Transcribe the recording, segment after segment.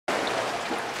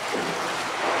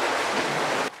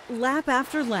lap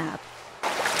after lap,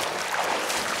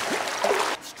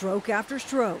 stroke after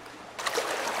stroke.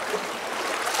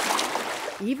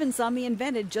 Even some he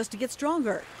invented just to get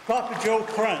stronger. Papa Joe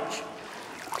Crunch.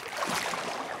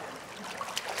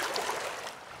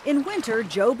 In winter,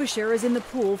 Joe Bashir is in the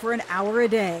pool for an hour a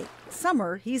day.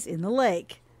 Summer, he's in the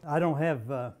lake. I don't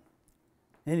have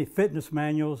any fitness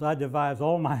manuals. I devise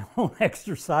all my own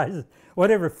exercises.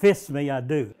 Whatever fits me, I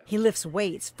do. He lifts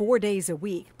weights 4 days a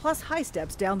week, plus high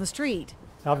steps down the street.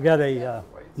 I've got a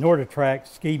Norditrack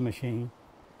ski machine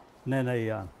and then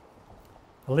a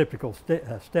elliptical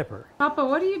stepper. Papa,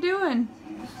 what are you doing?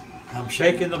 I'm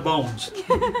shaking the bones.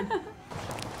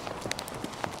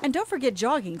 And don't forget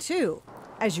jogging, too.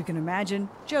 As you can imagine,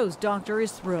 Joe's doctor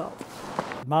is thrilled.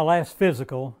 My last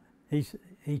physical,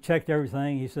 he checked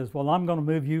everything. He says, well, I'm going to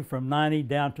move you from 90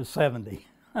 down to 70.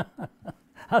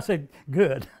 I said,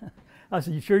 good. I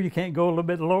said, you sure you can't go a little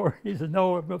bit lower? He said,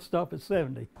 no, I'm going to stop at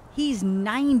 70. He's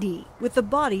 90 with the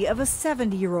body of a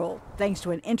 70-year-old, thanks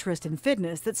to an interest in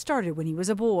fitness that started when he was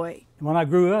a boy. When I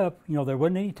grew up, you know, there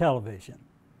wasn't any television.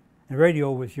 And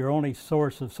radio was your only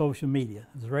source of social media,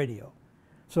 it was radio.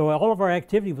 So all of our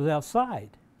activity was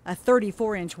outside. A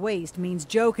 34-inch waist means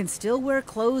Joe can still wear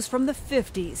clothes from the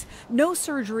 50s. No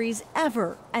surgeries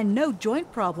ever, and no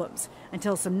joint problems,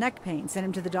 until some neck pain sent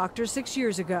him to the doctor 6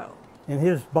 years ago. And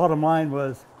his bottom line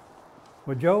was,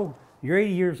 well, Joe, you're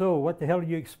 80 years old. What the hell do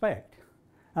you expect?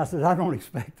 I said, I don't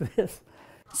expect this.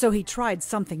 So he tried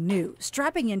something new,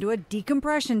 strapping into a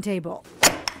decompression table.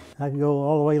 I can go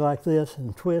all the way like this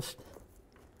and twist.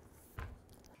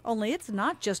 Only it's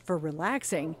not just for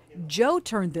relaxing. Joe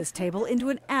turned this table into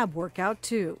an ab workout,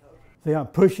 too. See, I'm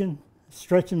pushing,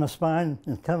 stretching my spine,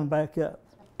 and coming back up.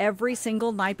 Every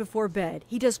single night before bed,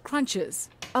 he does crunches,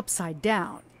 upside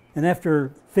down. And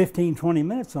after 15, 20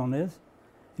 minutes on this,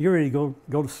 you're ready to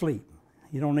go to sleep.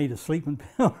 You don't need a sleeping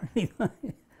pill or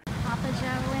anything. Papa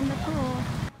Joe in the pool.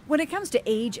 When it comes to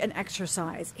age and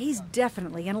exercise, he's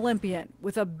definitely an Olympian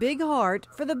with a big heart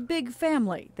for the big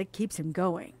family that keeps him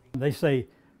going. They say,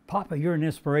 Papa, you're an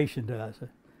inspiration to us.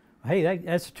 Hey,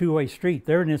 that's a two-way street.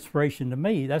 They're an inspiration to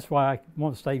me. That's why I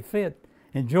want to stay fit,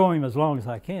 enjoy them as long as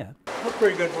I can. That's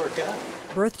pretty good workout.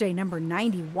 Birthday number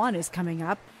 91 is coming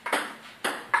up.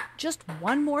 Just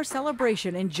one more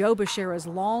celebration in Joe Bashira's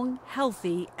long,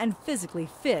 healthy, and physically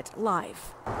fit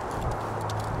life.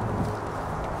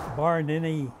 Barring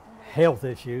any health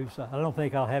issues, I don't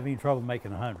think I'll have any trouble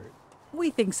making 100. We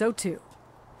think so too.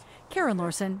 Karen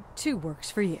Larson, 2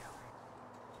 Works for You.